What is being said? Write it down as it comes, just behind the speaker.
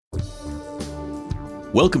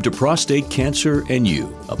Welcome to Prostate Cancer and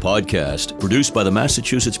You, a podcast produced by the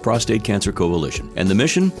Massachusetts Prostate Cancer Coalition, and the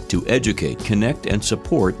mission to educate, connect, and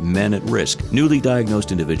support men at risk, newly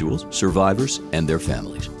diagnosed individuals, survivors, and their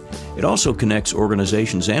families. It also connects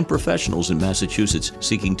organizations and professionals in Massachusetts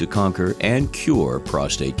seeking to conquer and cure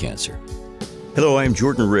prostate cancer. Hello, I'm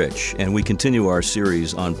Jordan Rich, and we continue our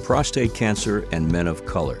series on prostate cancer and men of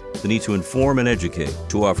color, the need to inform and educate,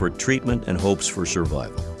 to offer treatment and hopes for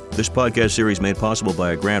survival. This podcast series made possible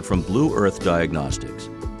by a grant from Blue Earth Diagnostics.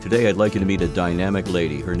 Today, I'd like you to meet a dynamic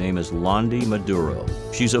lady. Her name is Londi Maduro.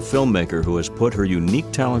 She's a filmmaker who has put her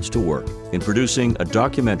unique talents to work in producing a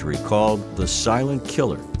documentary called The Silent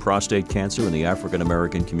Killer: Prostate Cancer in the African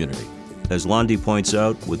American Community. As Londi points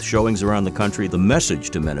out, with showings around the country, the message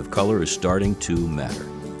to men of color is starting to matter.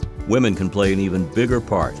 Women can play an even bigger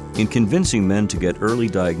part in convincing men to get early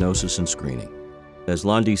diagnosis and screening. As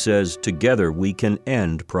Londi says, together we can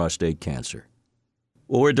end prostate cancer.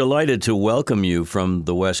 Well, we're delighted to welcome you from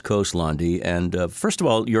the West Coast, Londi. And first of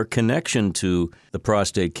all, your connection to the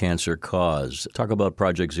prostate cancer cause. Talk about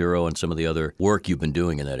Project Zero and some of the other work you've been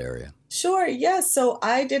doing in that area. Sure, yes. So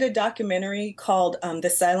I did a documentary called The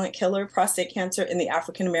Silent Killer: Prostate Cancer in the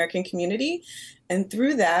African American Community. And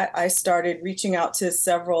through that, I started reaching out to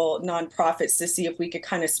several nonprofits to see if we could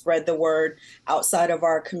kind of spread the word outside of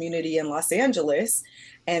our community in Los Angeles.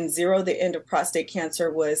 And Zero, the End of Prostate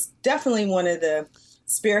Cancer, was definitely one of the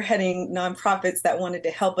spearheading nonprofits that wanted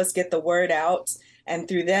to help us get the word out. And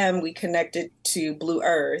through them, we connected to Blue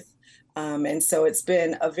Earth. And so it's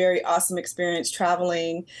been a very awesome experience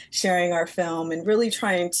traveling, sharing our film, and really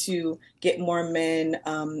trying to get more men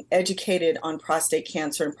educated on prostate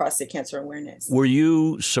cancer and prostate cancer awareness. Were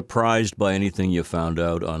you surprised by anything you found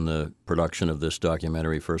out on the production of this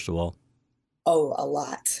documentary, first of all? Oh, a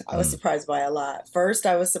lot. I was surprised by a lot. First,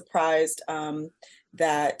 I was surprised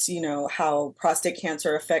that, how prostate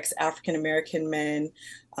cancer affects African American men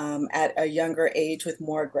at a younger age with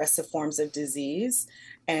more aggressive forms of disease,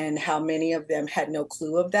 and how many of them had no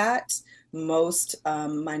clue of that. Most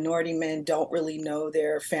minority men don't really know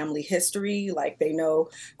their family history. Like, they know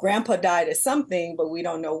grandpa died of something, but we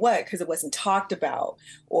don't know what because it wasn't talked about.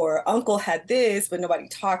 Or uncle had this, but nobody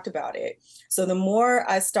talked about it. So the more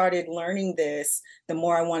I started learning this, the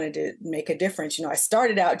more I wanted to make a difference. I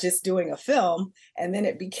started out just doing a film, and then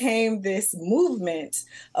it became this movement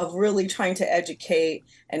of really trying to educate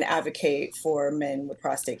and advocate for men with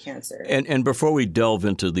prostate cancer. And before we delve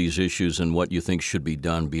into these issues and what you think should be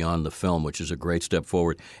done beyond the film, which is a great step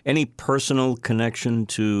forward, any personal connection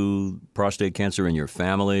to prostate cancer in your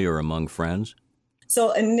family or among friends?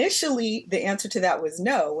 So initially, the answer to that was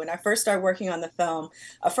no. When I first started working on the film,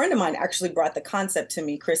 a friend of mine actually brought the concept to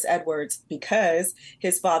me, Chris Edwards, because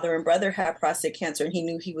his father and brother had prostate cancer, and he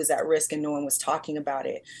knew he was at risk and no one was talking about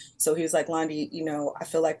it. So he was like, Londi, I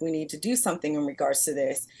feel like we need to do something in regards to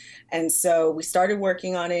this. And so we started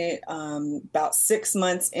working on it about 6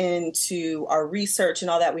 months into our research and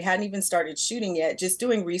all that. We hadn't even started shooting yet, just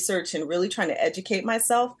doing research and really trying to educate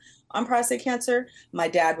myself on prostate cancer. My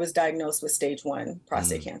dad was diagnosed with stage 1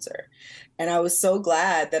 prostate cancer. And I was so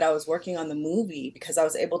glad that I was working on the movie, because I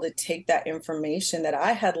was able to take that information that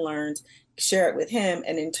I had learned, share it with him.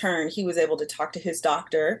 And in turn, he was able to talk to his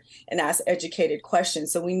doctor and ask educated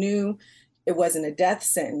questions. So we knew it wasn't a death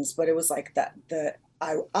sentence, but it was like the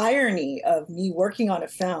irony of me working on a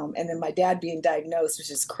film and then my dad being diagnosed, which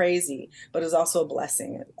is crazy, but it was also a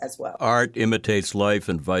blessing as well. Art imitates life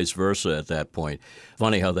and vice versa at that point.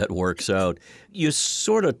 Funny how that works out. You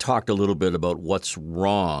sort of talked a little bit about what's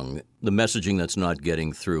wrong, the messaging that's not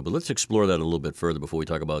getting through, but let's explore that a little bit further before we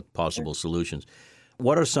talk about possible solutions.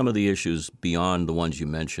 What are some of the issues beyond the ones you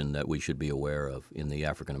mentioned that we should be aware of in the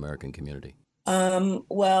African American community?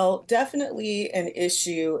 Well, definitely an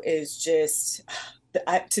issue is just,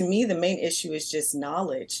 to me, the main issue is just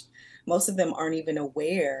knowledge. Most of them aren't even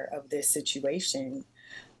aware of this situation.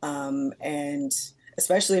 And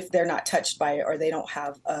especially if they're not touched by it or they don't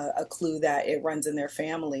have a clue that it runs in their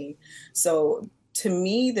family. So to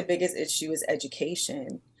me, the biggest issue is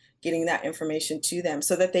education, getting that information to them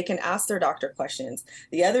so that they can ask their doctor questions.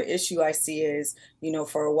 The other issue I see is,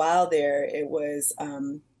 for a while there, it was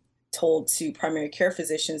told to primary care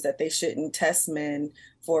physicians that they shouldn't test men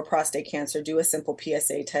for prostate cancer, do a simple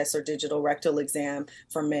PSA test or digital rectal exam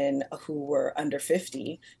for men who were under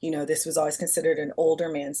 50. This was always considered an older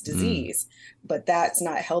man's disease, but that's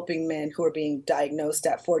not helping men who are being diagnosed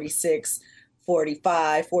at 46,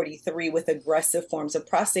 45, 43 with aggressive forms of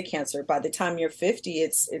prostate cancer. By the time you're 50,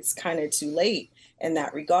 it's kind of too late in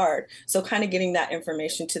that regard. So kind of getting that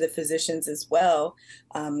information to the physicians as well.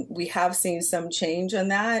 We have seen some change on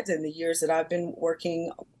that in the years that I've been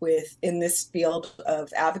working with in this field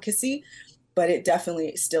of advocacy, but it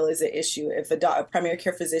definitely still is an issue. If a primary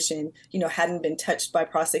care physician, hadn't been touched by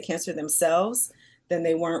prostate cancer themselves, then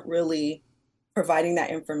they weren't really providing that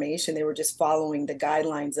information. They were just following the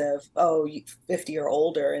guidelines of, 50 or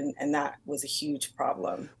older, and that was a huge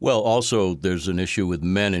problem. Well, also, there's an issue with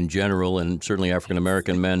men in general, and certainly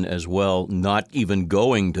African-American men as well, not even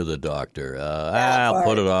going to the doctor. I'll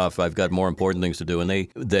put it off. I've got more important things to do. And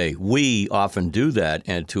we often do that,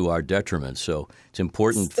 and to our detriment. So it's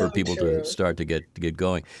important for people to start to get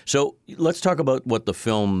going. So let's talk about what the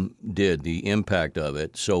film did, the impact of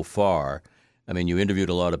it so far. I mean, you interviewed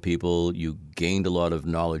a lot of people, you gained a lot of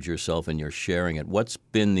knowledge yourself, and you're sharing it. What's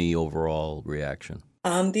been the overall reaction?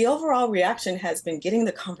 The overall reaction has been getting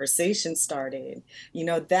the conversation started.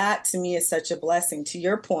 That to me is such a blessing. To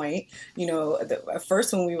your point,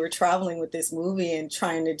 first when we were traveling with this movie and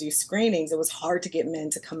trying to do screenings, it was hard to get men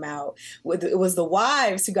to come out. It was the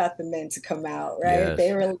wives who got the men to come out, right?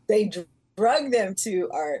 Yes. They drug them to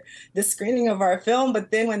the screening of our film,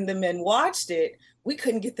 but then when the men watched it, we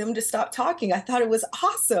couldn't get them to stop talking. I thought it was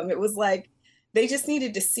awesome. It was like they just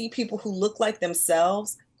needed to see people who look like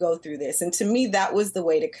themselves go through this. And to me, that was the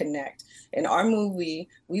way to connect. In our movie,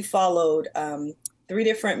 we followed 3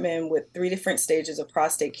 different men with 3 different stages of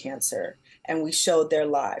prostate cancer, and we showed their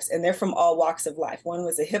lives. And they're from all walks of life. One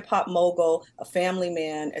was a hip hop mogul, a family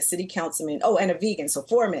man, a city councilman, and a vegan. So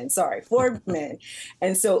 4 men.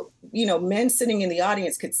 And so, men sitting in the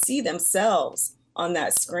audience could see themselves on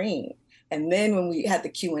that screen. And then when we had the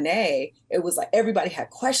Q&A, it was like everybody had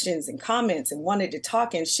questions and comments and wanted to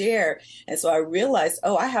talk and share. And so I realized,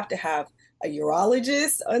 I have to have a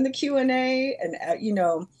urologist on the Q&A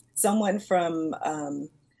and, someone from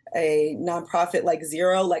a nonprofit like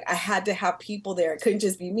Zero. Like I had to have people there. It couldn't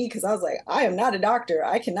just be me because I was like, I am not a doctor.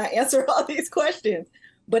 I cannot answer all these questions.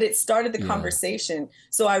 But it started the conversation.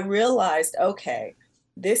 So I realized, okay,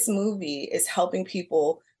 this movie is helping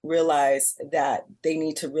people realize that they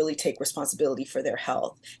need to really take responsibility for their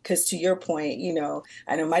health. Because to your point,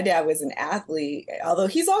 I know my dad was an athlete, although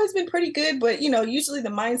he's always been pretty good, but, usually the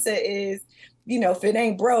mindset is, if it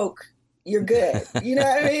ain't broke, you're good. You know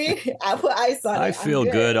what I mean? I put ice on it. I feel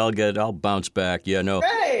good. I'll bounce back. Yeah, no,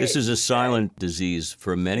 right. This is a silent disease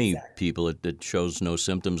for many people. It shows no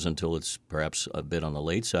symptoms until it's perhaps a bit on the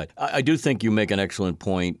late side. I do think you make an excellent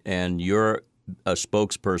point, and you're a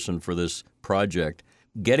spokesperson for this project.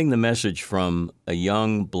 Getting the message from a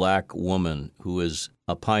young black woman who is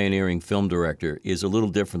a pioneering film director is a little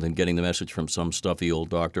different than getting the message from some stuffy old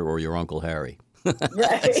doctor or your Uncle Harry.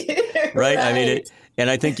 Right. Right? I mean, and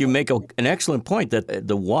I think you make an excellent point that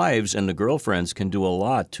the wives and the girlfriends can do a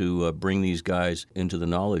lot to bring these guys into the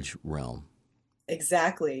knowledge realm.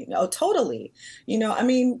 Exactly. No, totally.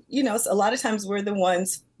 A lot of times we're the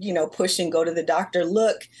ones, pushing, go to the doctor.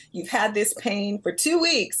 Look, you've had this pain for 2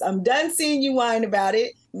 weeks. I'm done seeing you whine about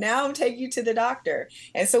it. Now I'm taking you to the doctor.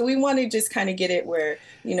 And so we want to just kind of get it where,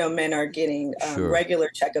 men are getting regular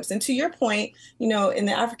checkups. And to your point, in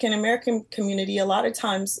the African-American community, a lot of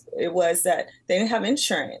times it was that they didn't have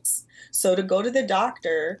insurance. So to go to the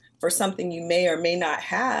doctor for something you may or may not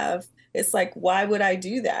have, it's like, why would I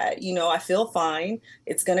do that? I feel fine.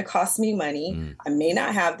 It's going to cost me money. I may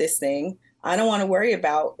not have this thing. I don't want to worry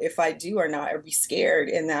about if I do or not, or be scared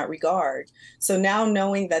in that regard. So now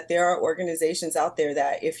knowing that there are organizations out there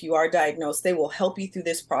that if you are diagnosed, they will help you through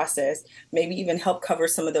this process, maybe even help cover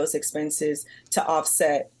some of those expenses to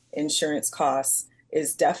offset insurance costs,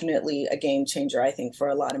 is definitely a game changer, I think, for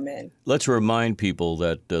a lot of men. Let's remind people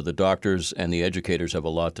that the doctors and the educators have a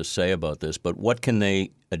lot to say about this, but what can they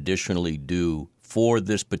additionally do for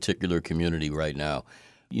this particular community right now?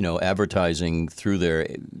 Advertising through their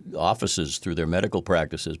offices, through their medical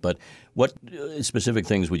practices, but what specific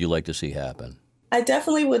things would you like to see happen? I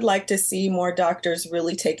definitely would like to see more doctors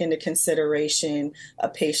really take into consideration a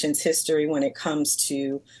patient's history when it comes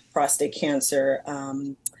to prostate cancer.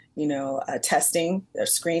 Testing or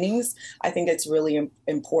screenings. I think it's really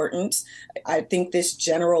important. I think this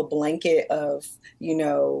general blanket of,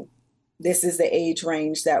 this is the age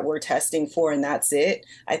range that we're testing for and that's it.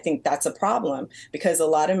 I think that's a problem because a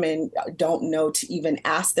lot of men don't know to even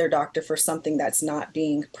ask their doctor for something that's not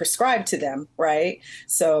being prescribed to them, right?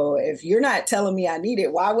 So if you're not telling me I need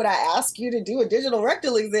it, why would I ask you to do a digital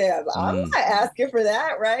rectal exam? I'm not asking for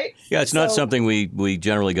that, right? Yeah, it's not something we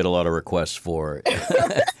generally get a lot of requests for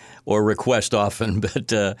or request often,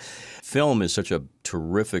 but film is such a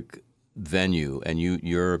terrific venue, and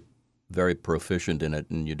you're very proficient in it,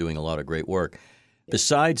 and you're doing a lot of great work.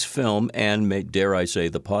 Besides film and, dare I say,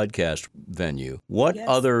 the podcast venue, what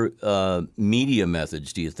other media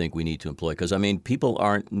methods do you think we need to employ? Because, I mean, people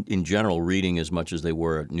aren't, in general, reading as much as they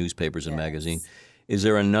were newspapers and magazines. Is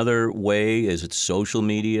there another way? Is it social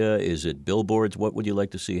media? Is it billboards? What would you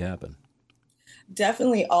like to see happen?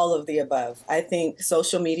 Definitely all of the above. I think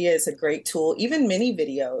social media is a great tool, even mini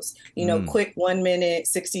videos, quick 1 minute,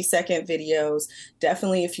 60-second videos.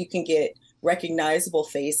 Definitely if you can get recognizable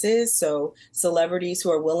faces. So celebrities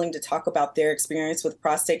who are willing to talk about their experience with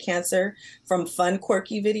prostate cancer, from fun,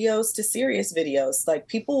 quirky videos to serious videos. Like,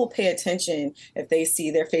 people will pay attention if they see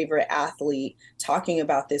their favorite athlete talking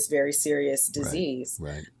about this very serious disease.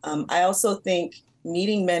 Right. I also think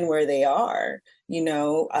meeting men where they are,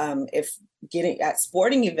 if getting at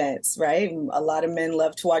sporting events, right? A lot of men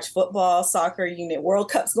love to watch football, soccer, World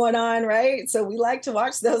Cups going on, right? So we like to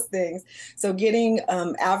watch those things. So getting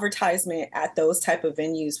advertisement at those type of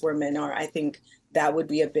venues where men are, I think that would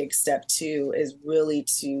be a big step too, is really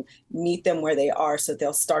to meet them where they are so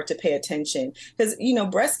they'll start to pay attention. Because,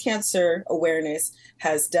 breast cancer awareness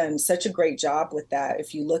has done such a great job with that.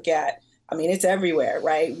 If you look at, it's everywhere,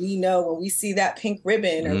 right? We know when we see that pink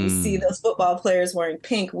ribbon or we see those football players wearing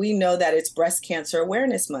pink, we know that it's Breast Cancer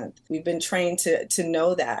Awareness Month. We've been trained to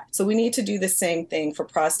know that. So we need to do the same thing for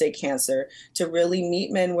prostate cancer, to really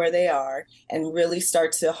meet men where they are and really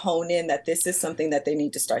start to hone in that this is something that they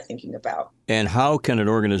need to start thinking about. And how can an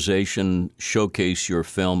organization showcase your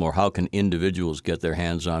film, or how can individuals get their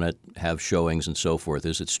hands on it, have showings and so forth?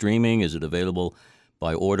 Is it streaming? Is it available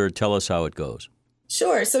by order? Tell us how it goes.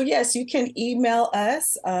 Sure. So yes, you can email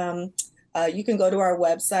us. You can go to our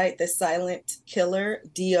website,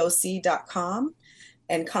 thesilentkillerdoc.com,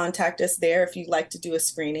 and contact us there if you'd like to do a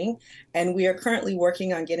screening. And we are currently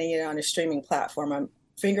working on getting it on a streaming platform. I'm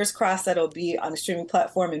fingers crossed that it'll be on a streaming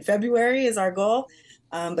platform in February is our goal.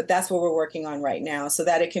 But that's what we're working on right now, so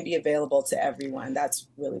that it can be available to everyone. That's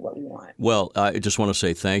really what we want. Well, I just want to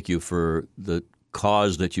say thank you for the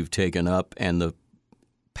cause that you've taken up and the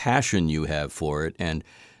passion you have for it. And,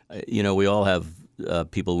 we all have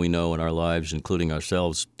people we know in our lives, including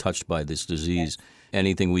ourselves, touched by this disease. Yes.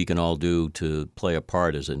 Anything we can all do to play a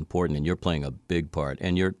part is important, and you're playing a big part.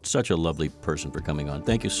 And you're such a lovely person for coming on.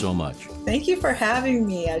 Thank you so much. Thank you for having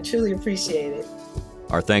me. I truly appreciate it.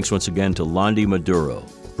 Our thanks once again to Londi Maduro,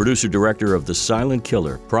 producer-director of The Silent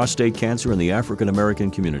Killer, Prostate Cancer in the African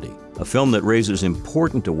American Community, a film that raises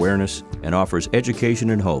important awareness and offers education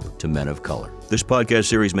and hope to men of color. This podcast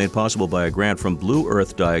series made possible by a grant from Blue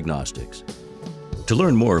Earth Diagnostics. To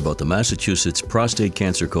learn more about the Massachusetts Prostate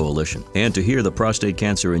Cancer Coalition and to hear the Prostate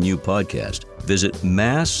Cancer and You podcast, visit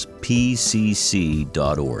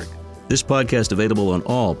masspcc.org. This podcast available on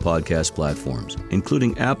all podcast platforms,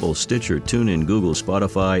 including Apple, Stitcher, TuneIn, Google,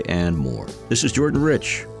 Spotify, and more. This is Jordan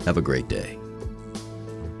Rich. Have a great day.